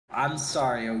I'm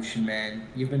sorry, Ocean Man.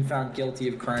 You've been found guilty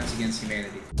of crimes against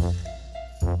humanity.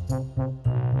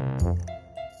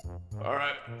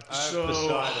 Alright, so...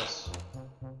 beside us.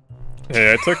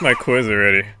 Hey, I took my quiz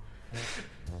already.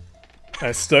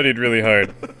 I studied really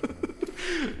hard.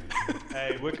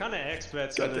 Hey, we're kind of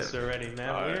experts on this already,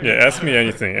 man. Right. Yeah, ask me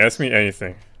anything. Ask me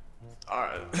anything.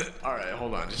 Alright,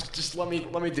 hold on. Just let me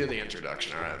do the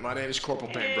introduction, alright? My name is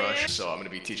Corporal Paintbrush, so I'm gonna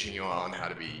be teaching you on how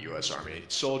to be U.S. Army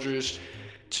soldiers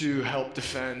to help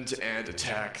defend and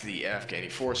attack the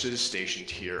Afghani forces stationed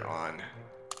here on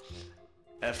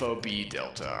FOB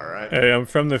Delta, alright? Hey, I'm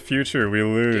from the future. We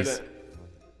lose.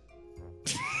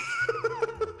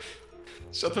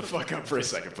 Shut the fuck up for a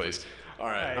second, please.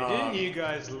 Alright, hey, didn't you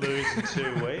guys lose in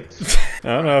 2 weeks? I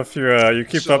don't know if you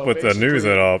keep up with the news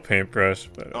at all, Paintbrush,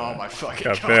 but oh my fucking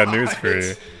got God. bad news for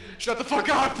you. Shut the fuck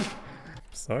up!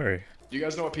 Sorry. Do you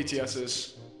guys know what PTS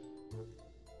is?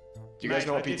 Do you guys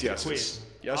know what PTS is?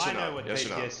 Yes or no? I know what yes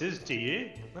PTS is, do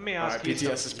you? Let me Alright, ask you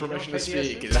PTS is permission to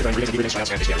speak.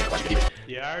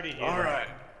 Yeah, I already hear Alright.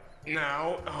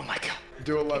 Now, oh my God.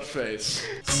 Do a left face.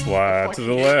 Slide to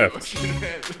the left.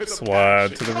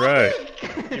 Slide to the right.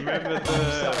 You remember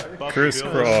the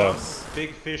Crisscross.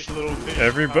 Big fish, little fish,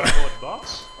 Everybody. cardboard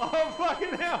box? Oh,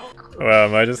 fucking hell! Wow,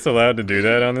 am I just allowed to do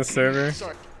that on this server?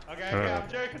 Sorry. Okay, I'm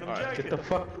joking, I'm joking. Get the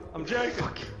fuck. I'm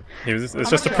joking. It's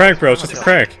just a prank, bro. It's just a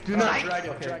prank. Do not drag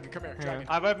it, come here, drag it.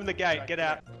 I've opened the gate, get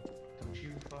out.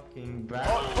 You fucking bad.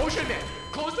 Oh, Ocean Man,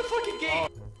 close the fucking gate!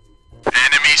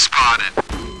 Enemy spotted.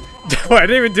 I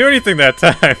didn't even do anything that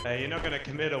time. Hey, you're not gonna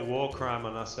commit a war crime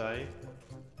on us, are you?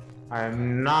 I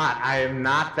am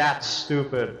not that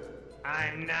stupid.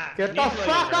 I'm not. Get the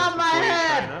fuck off my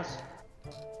head!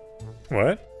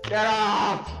 What? Get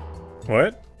off!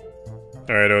 What?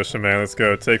 Alright, Ocean Man, let's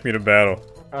go. Take me to battle.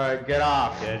 Alright, get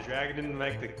off. Yeah, Dragon didn't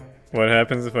make the... What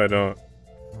happens if I don't?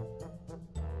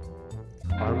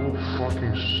 I will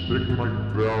fucking stick my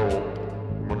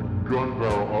gun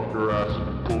barrel up your ass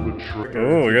and pull the trigger.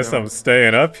 Oh, I guess I'm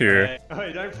staying up here. Hey, oh,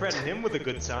 you don't threaten him with a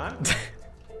good time.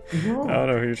 I don't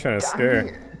know who you're trying to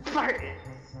scare.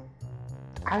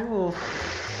 I will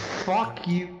fuck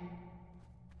you.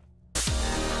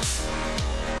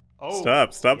 Oh, Stop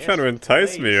yes, trying to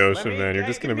entice me, please. Ocean Man. You're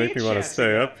just gonna make me want to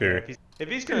stay up here. If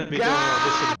he's gonna be doing all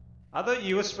this... I thought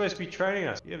you were supposed to be training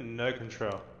us. You have no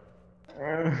control.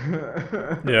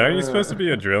 Yeah, are you supposed to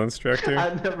be a drill instructor?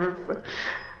 I never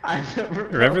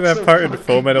Remember that part in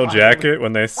Full Metal Jacket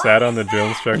when they sat on the drill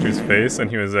instructor's face and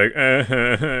he was like,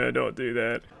 don't do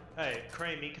that. Hey,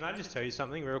 Creamy, can I just tell you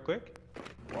something real quick?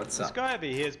 What's This up? guy over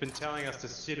here has been telling us to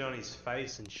sit on his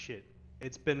face and shit.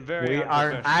 It's been very We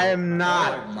are. unprofessional.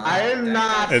 I am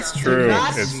not. It's true. Do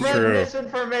not It's spread true.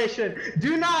 misinformation.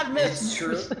 Do not It's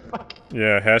true.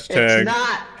 Yeah, It's hashtag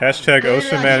not.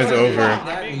 Ocean Man is over.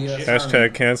 Hashtag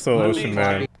Hashtag cancel Ocean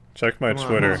Man. Check my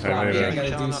Twitter. I made We a.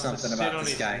 gotta do something about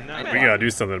this guy. We gotta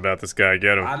do something about this guy.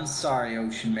 Get him. I'm sorry,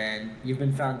 Ocean Man. You've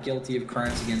been found guilty of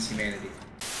crimes against humanity.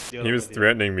 He was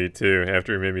threatening me too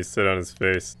after he made me sit on his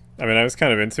face. I mean, I was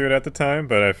kind of into it at the time,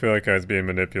 but I feel like I was being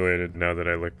manipulated now that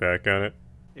I look back on it.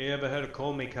 You ever heard of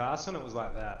Call Me Carson? It was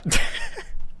like that.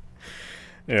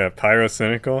 Yeah,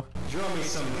 pyrocynical. Draw me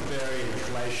some very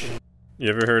inflation. You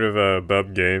ever heard of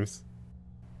Bub Games?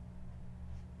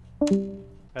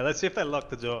 Hey, let's see if they lock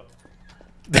the door.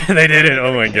 They did it.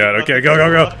 Oh my god. Okay, go, go,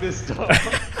 go. Lock this door.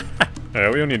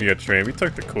 Alright, we don't need to get trained. We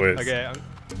took the quiz. Okay,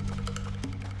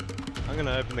 I'm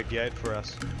gonna open the gate for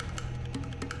us.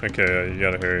 Okay, you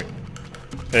gotta hurry.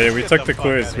 Hey, we Get took the the fuck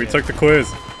quiz. outta We here. took the quiz.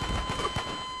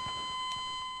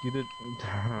 You did.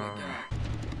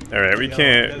 Alright, we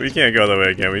can't go that way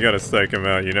again. We gotta psych him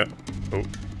out, you know. Oh.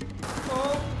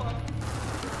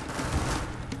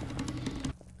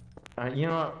 You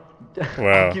know.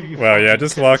 Wow. Wow, yeah,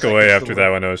 just walk away after that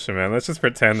one, Ocean Man. Let's just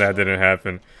pretend that didn't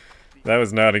happen. That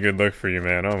was not a good look for you,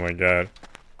 man. Oh my god.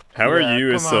 How are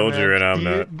you a soldier and I'm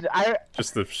not?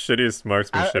 Just the shittiest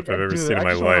marksmanship I've ever seen in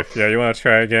my life. Yeah, you wanna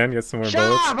try again? Get some more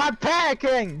bullets? Shut up! I'm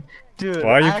panicking! Dude,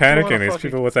 Why are you I actually wanna panicking? There's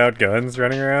people without guns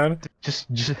running around? Just,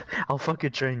 I'll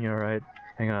fucking train you, alright?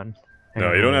 Hang on.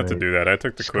 No, you don't have to do that. I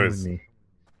took the quiz.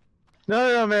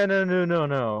 No, man,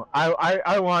 no.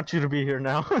 I want you to be here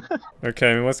now.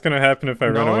 Okay, I mean, what's gonna happen if I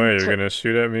run No, away? You're gonna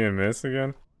shoot at me and miss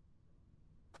again?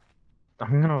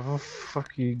 I'm gonna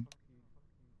fuck you.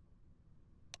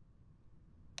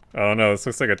 Oh no, this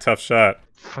looks like a tough shot.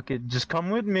 Fuck it, just come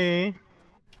with me.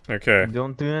 Okay.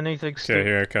 Don't do anything Okay, stupid.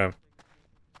 here I come.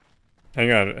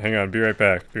 Hang on, be right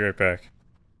back,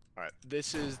 Alright,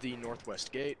 this is the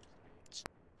northwest gate.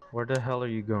 Where the hell are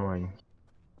you going?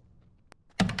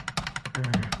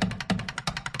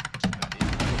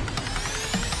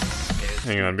 Is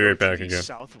Hang on, be right back again.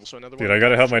 South, so another Dude, one. I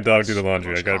gotta help my dog do the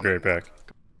laundry. I gotta be right back.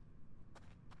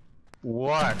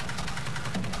 What?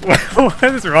 What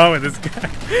is wrong with this guy?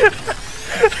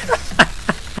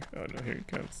 Oh no, here he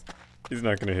comes. He's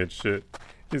not gonna hit shit.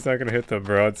 He's not gonna hit the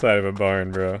broadside of a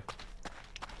barn, bro.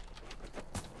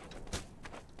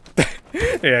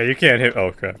 Yeah, you can't hit.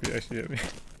 Oh crap, you actually hit me.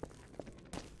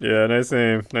 Yeah, nice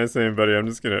aim, buddy. I'm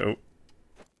just gonna. Oh.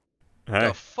 Hi.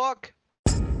 The fuck?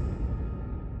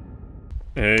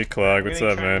 Hey, Clog, what's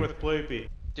up, man? With Bloopy.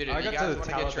 Dude, I if you got guys to the want to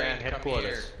get Taliban trained, come here.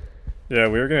 headquarters. Yeah,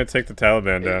 we were gonna take the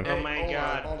Taliban down. Oh my hold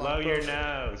god, on, blow your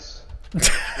nose.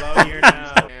 Blow Blow your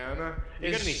nose. Man,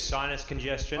 You got any sinus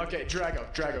congestion? Okay,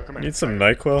 Drago, come here. Need some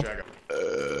NyQuil?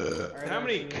 Drago. How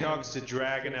many cogs did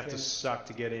Dragon have to suck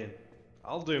to get in?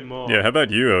 I'll do more. Yeah, how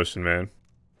about you, Ocean Man?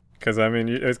 Because I mean,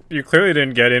 you clearly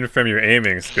didn't get in from your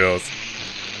aiming skills.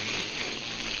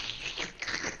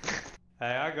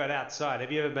 Hey, I got outside.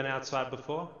 Have you ever been outside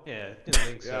before? Yeah, didn't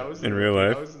think so. Yeah, I was In real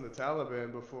life? I was in the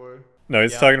Taliban before. No,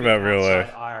 he's Yeah, talking I've been about real life.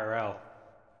 outside IRL.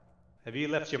 Have you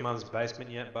left your mum's basement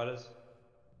yet, Butters?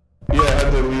 Yeah, I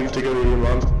had to leave to go to your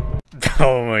mom.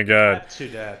 Oh my I god. have two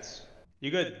dads. You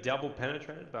got double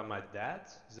penetrated by my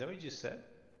dads? Is that what you just said?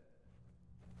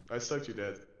 I sucked you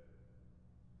dead.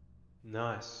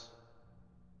 Nice.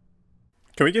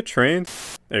 Can we get trained?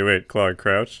 Hey, wait, Clog,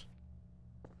 crouch.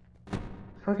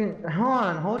 Fucking,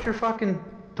 hold your fucking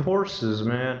horses,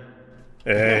 man.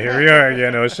 Hey, here we are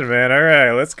again, Ocean Man.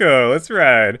 Alright, let's go, let's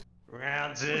ride.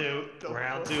 Round two,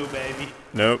 baby.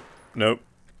 Nope, nope.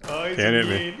 Oh, he's Can't hit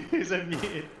me. immune. He's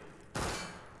immune.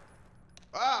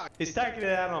 Ah! He's taking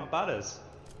it out on Butters.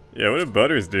 Yeah, what did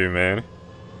Butters do, man?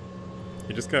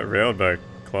 He just got railed by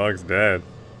Clog's dad.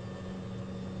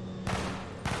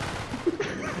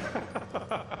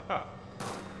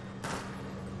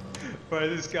 Bro,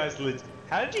 this guy's legit.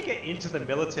 How did you get into the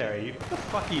military? What the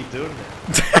fuck are you doing, man?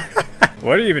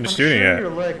 What are you even shooting I'm at?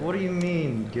 your leg. What do you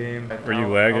mean, game? Were you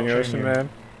lagging, Ocean Man?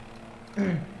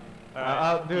 Dude,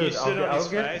 you sit on his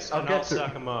get- face I'll and get I'll to-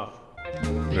 suck him off.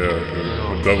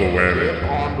 Yeah, double whammy. Get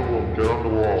on the wall, get on the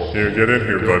wall. Here, get in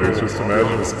here, Butters. Just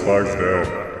imagine it's Clog's dad.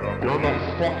 Get on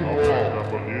that fucking wall.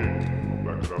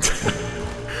 Back it up.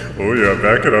 Oh yeah,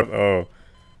 back it up. Oh.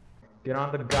 Get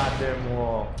on the goddamn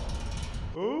wall.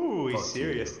 Ooh, he's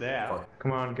serious now.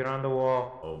 Come on, get on the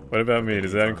wall. What about me?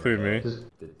 Does that include me?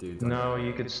 No,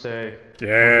 you could stay.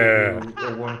 Yeah.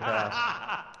 One pass.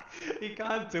 You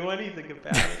can't do anything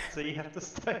about it, so you have to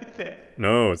stay there.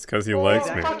 No, it's because he likes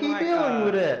me. What the fuck are you doing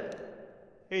with it?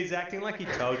 He's acting like he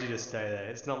told you to stay there.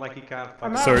 It's not like he can't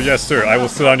fucking... Sir, yes, sir. I will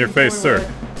sit on your face, sir.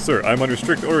 Sir, I'm under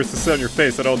strict orders to sit on your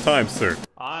face at all times, sir.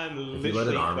 I'm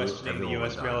literally questioning the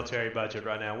US military budget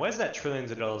right now. Where's that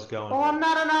trillions of dollars going? Oh, I'm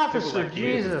not an officer. like you.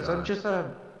 Jesus, I'm just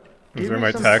a. Is where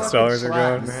my tax dollars are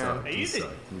going? Man. Are you the...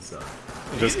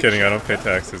 Just kidding, I don't pay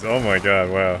taxes. Oh my god,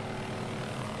 wow.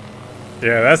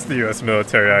 Yeah, that's the US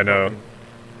military I know.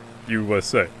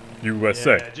 USA.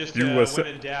 USA. Yeah, just USA.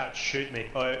 when in doubt, shoot me.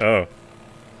 Oh. Oh.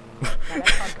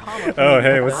 Oh,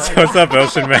 hey, what's up,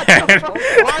 Ocean Man?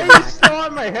 Why are you still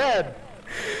on my head?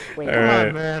 Come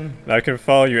on, man. I can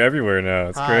follow you everywhere now.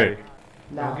 It's great.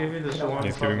 I'll give you this one.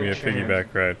 He's giving me a fucking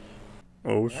piggyback ride.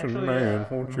 Ocean Man,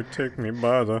 won't you take me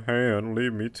by the hand,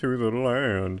 lead me to the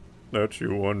land that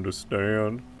you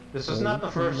understand? This is not the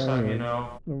first time, you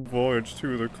know. The voyage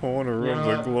to the corner You of know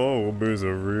the what? globe is a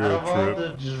Out real of all trip. the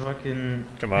just fucking.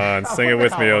 Come on, sing it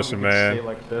with me, Ocean Man.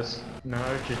 Like this. No,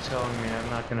 what you're telling me, I'm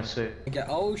not gonna say.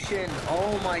 Ocean,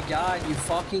 oh my god, you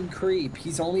fucking creep.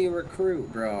 He's only a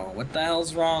recruit, bro. What the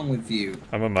hell's wrong with you?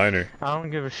 I'm a minor. I don't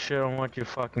give a shit on what you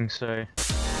fucking say.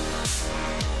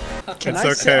 Can It's I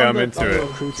okay, sit on I'm the into it.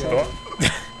 recruit's head?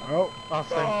 Oh, thank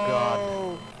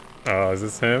God. Oh, is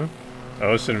this him?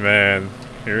 Ocean Man.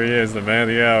 Here he is, the man of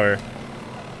the hour.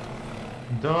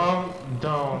 Don't.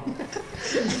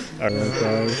 Alright,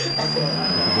 guys.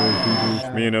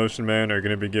 Me and Ocean Man are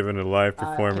gonna be given a live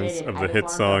performance of the hit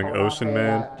song Ocean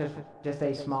Man. Just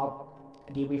a small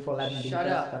DB for letting me. Shut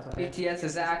up. PTS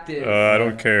is active. I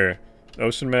don't care.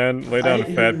 Ocean Man, lay down a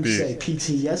fat beat. Say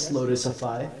PTS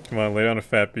Lotusify. Come on, lay down a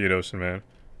fat beat, Ocean Man.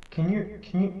 Can you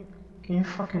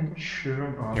fucking shoot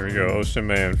him off? Here we go, Ocean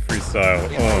Man, freestyle.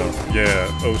 Oh,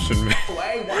 yeah, Ocean Man.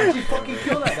 Wait, why'd you fucking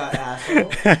kill that guy, asshole?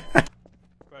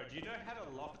 Bro, do you know how to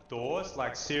lock doors?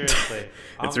 Like, seriously.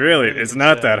 It's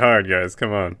not that hard, guys,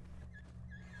 come on.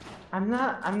 I'm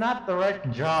not the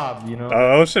right job, you know.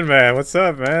 Oh, Ocean Man, what's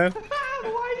up, man?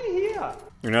 Why are you here?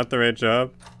 You're not the right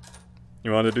job?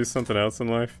 You wanted to do something else in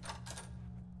life?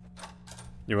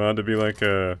 You wanted to be like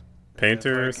a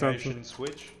painter or something?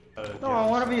 Switch? No, I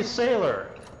want to be a sailor.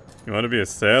 You want to be a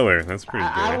sailor? That's pretty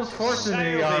good. I was forced into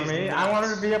the army. I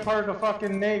wanted to be a part of the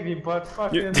fucking navy, but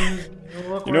fucking.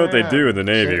 You know what they do in the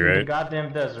navy, right? In the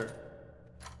goddamn desert.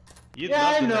 You'd Yeah,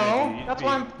 love I the know. Navy. That's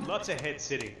why I'm. Lots of head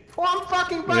sitting. Well, I'm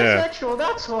fucking bisexual.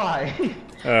 That's why.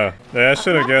 Oh, yeah, I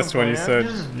should have guessed when you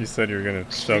man. said you were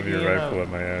gonna shove your rifle up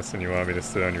my ass and you want me to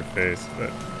sit on your face,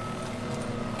 but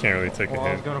can't really take a I was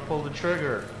hint. gonna pull the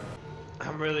trigger.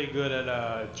 I'm really good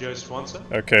at Joe Swanson.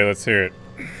 Okay, let's hear it.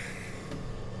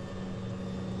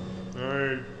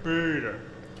 Hey, Peter.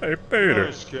 Hey, Peter.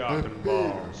 Nice cocking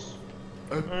balls.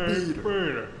 Hey,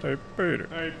 Peter. Hey, Peter.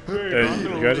 Hey, Peter. Hey,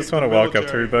 you guys just want to walk up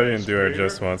to everybody and do our Joe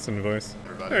Swanson voice?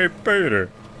 Hey, Peter.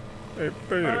 Hey,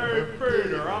 Peter. Hey,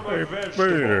 Peter, I'm a Hey, vegetable.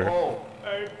 Peter.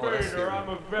 Hey, Peter, I'm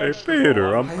a Hey, vegetable.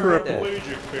 Peter, I'm I'm crippled.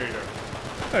 paraplegic, Peter.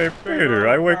 Hey, Peter,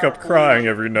 I wake up crying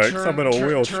every night because I'm in a Turn your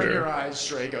wheelchair. eyes,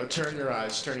 Drago. Turn your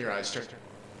eyes. Turn your eyes. Turn.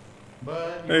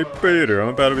 Hey, Peter, I'm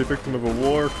about to be victim of a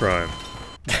war crime.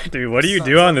 Dude, what do you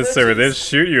do on this server? They just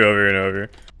shoot you over and over.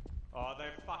 Oh, they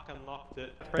fucking locked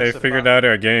it. They figured out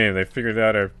our game. They figured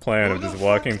out our plan of just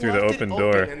walking through the open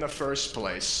door. In the first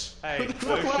place. Hey,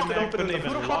 Ocean Man couldn't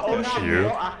even lock it.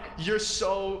 You? You're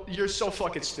so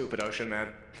fucking stupid, Ocean Man.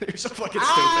 You're so fucking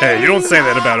stupid. Hey, you don't say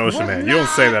that about Ocean Man. You don't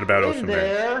say that about Ocean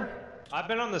Man. I've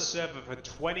been on the server for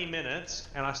 20 minutes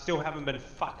and I still haven't been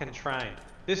fucking trained.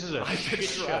 This is a shit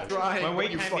show. When we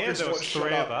came here, there was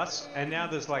 3 of us, and now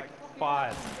there's like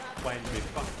 5 playing to be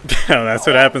fucked. Oh, that's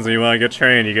what happens when you want to get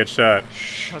trained. You get shot.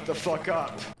 Shut the fuck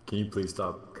up. Can you please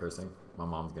stop cursing? My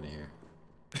mom's gonna hear.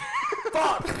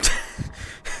 Fuck!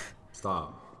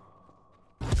 Stop.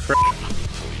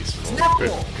 Please.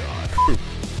 Oh,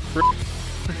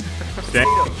 Dang.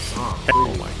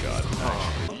 Oh my god.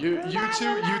 You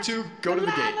two, go to the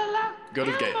gate. Go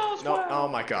to the gate. No, oh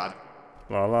my god.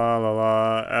 La la la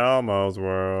la, Elmo's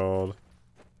World.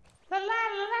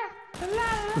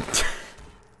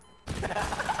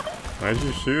 Why'd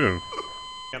you shoot him?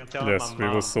 I'm telling Yes, my we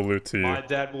will mom, salute to you. my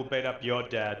dad will beat up your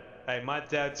dad. Hey, my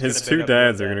dad's His gonna 2 beat up your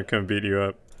dads are dad. gonna come beat you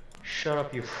up. Shut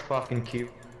up, you fucking cute.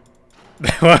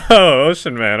 Whoa,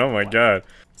 Ocean Man, oh my god.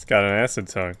 It's got an acid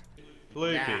tongue.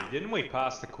 Lukey, didn't we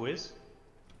pass the quiz?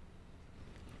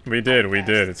 We did,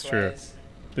 it's true.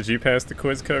 Did you pass the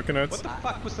quiz, Coconuts? What the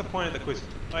fuck was the point of the quiz?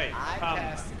 Wait,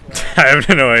 I have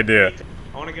no idea.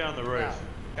 I want to get on the roof.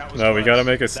 That was No, we close. gotta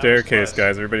make a That was staircase, close.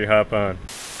 guys. Everybody hop on.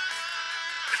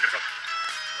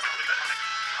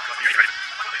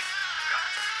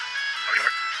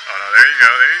 Oh no, there you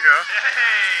go, there you go.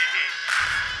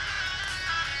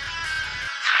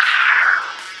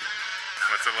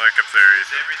 What's it like up there, Ethan?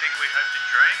 Is everything we hoped and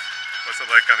dreamed? What's it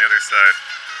like on the other side?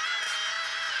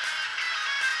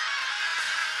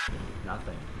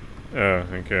 Nothing. Oh,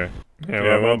 okay. Yeah,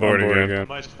 well, I'm bored again. The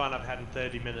most fun I've had in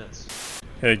 30 minutes.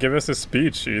 Hey, give us a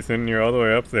speech, Ethan. You're all the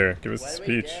way up there. Give us a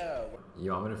speech.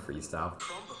 You want me to freestyle?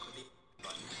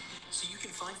 So you can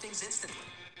find things instantly.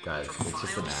 Guys, it's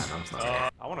just an ad, I'm sorry.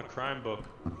 I want a Chromebook.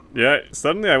 Yeah,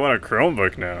 suddenly I want a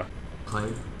Chromebook now.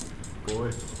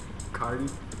 Boy, Cardi,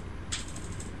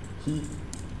 he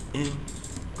in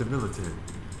the military.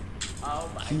 Oh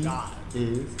my god. He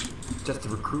is just a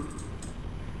recruit,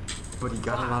 but he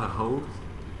got a lot of hoes,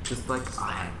 just like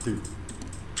I had to.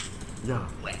 Yeah.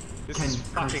 This is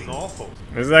fucking awful.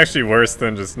 This is actually worse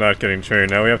than just not getting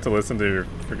trained. Now we have to listen to your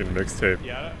freaking mixtape.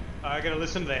 Yeah, I gotta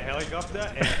listen to the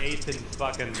helicopter and Ethan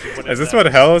fucking do whatever. Is this what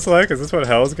hell is like? Is this what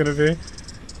hell is gonna be?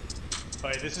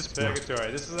 Wait, this is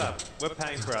purgatory. This is we're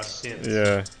paying for our sins.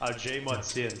 Yeah. Our Gmod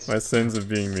sins. My sins of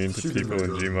being mean to people in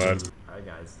Gmod. Alright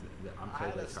guys, I'm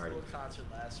playing like Cardi. Concert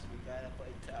last week. I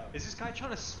played town. Is this guy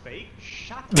trying to speak?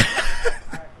 Shut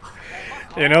up.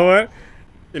 You know what?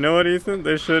 You know what, Ethan?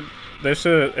 They should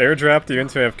airdrop you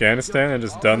into Afghanistan and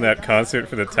just done that concert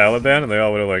for the Taliban, and they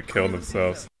all would have like killed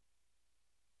themselves.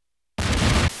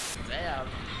 Damn.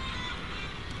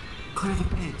 Clear the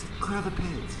pits! Clear the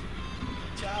pits!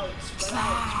 Ciao, spread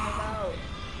out,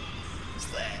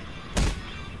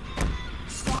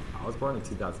 I was born in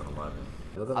 2011.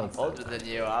 It doesn't I'm make older sense. than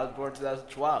you. I was born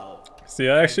 2012. See,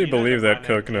 I actually You know believe that that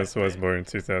my name Coconuts was born in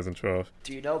 2012.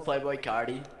 Do you know Playboy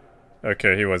Cardi?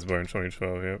 Okay, he was born in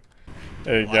 2012, yep.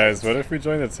 Hey guys, what if we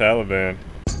join the Taliban?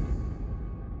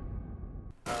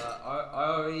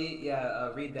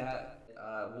 Read that.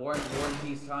 War and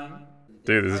peacetime.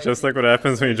 Dude, this is just like what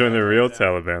happens when you join the real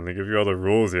Taliban. They give you all the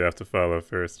rules you have to follow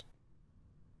first.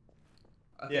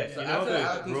 Yeah, you know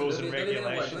those rules and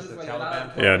regulations the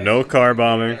Taliban Yeah, no car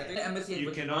bombing.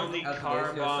 You can only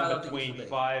car bomb between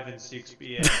 5 and 6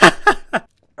 p.m.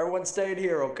 Everyone staying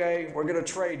here, okay? We're gonna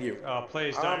train you. Oh,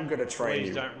 please don't. I'm gonna train Please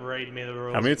you. don't read me the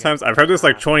rules. How many times? I've heard this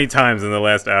like 20 times in the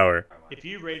last hour. If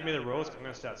you read me the rules, I'm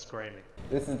gonna start screaming.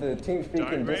 This is the team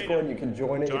speaking Discord. You can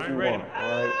join it if you read want.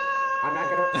 Alright. I'm not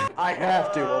gonna. I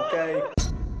have to, okay?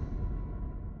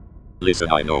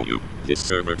 Listen, I know you. This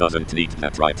server doesn't need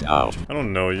that right now. I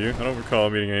don't know you. I don't recall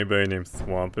meeting anybody named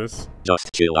Swampus.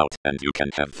 Just chill out and you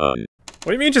can have fun. What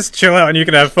do you mean just chill out and you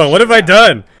can have fun? What have I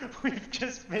done? We've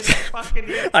just been fucking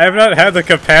here. I have not had the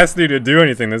capacity to do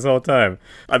anything this whole time.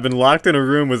 I've been locked in a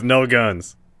room with no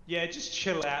guns. Yeah, just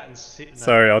chill out and sit in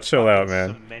Sorry, I'll chill out,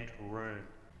 man. Cement room.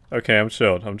 Okay, I'm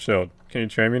chilled. I'm chilled. Can you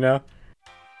train me now?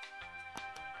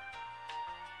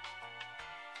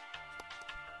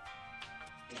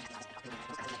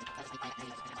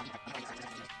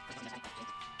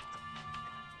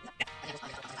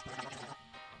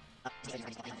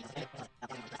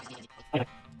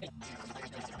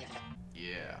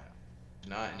 Yeah.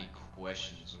 Not any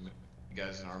questions. You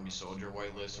guys an Army soldier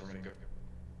whitelist, we're gonna go.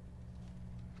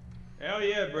 Hell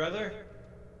yeah, brother.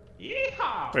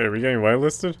 Yeehaw! Wait, are we getting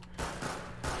whitelisted?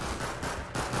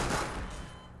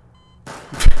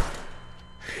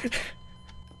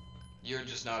 You're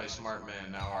just not a smart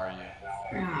man now, are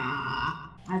you?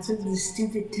 I took the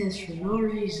stupid test for no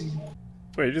reason.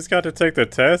 Wait, you just got to take the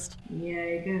test? Yeah,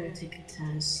 you gotta take a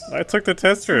test. I took the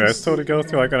test for you. I was told to go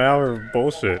through like an hour of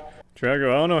bullshit.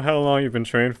 Drago, I don't know how long you've been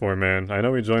trained for, man. I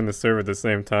know we joined the server at the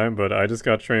same time, but I just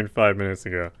got trained 5 minutes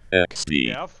ago. XD.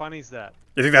 Yeah, how funny is that?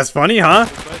 You think that's funny, huh?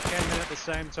 We both came in at the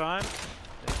same time.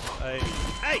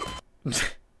 Hey!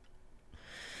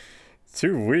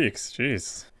 2 weeks,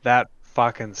 jeez. That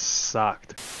fucking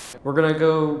sucked. We're gonna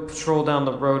go patrol down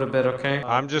the road a bit, okay?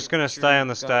 I'm just gonna stay on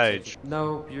the stage.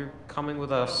 No, you're coming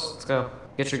with us. Let's go.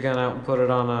 Get your gun out and put it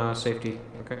on safety,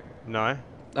 okay? No.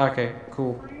 Okay,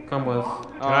 cool. Come with.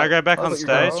 Can I go back on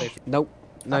stage? Nope.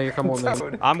 No, you're coming with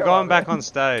me. I'm going back on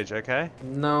stage, okay?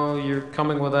 No, you're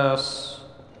coming with us.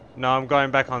 No, I'm going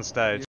back on stage.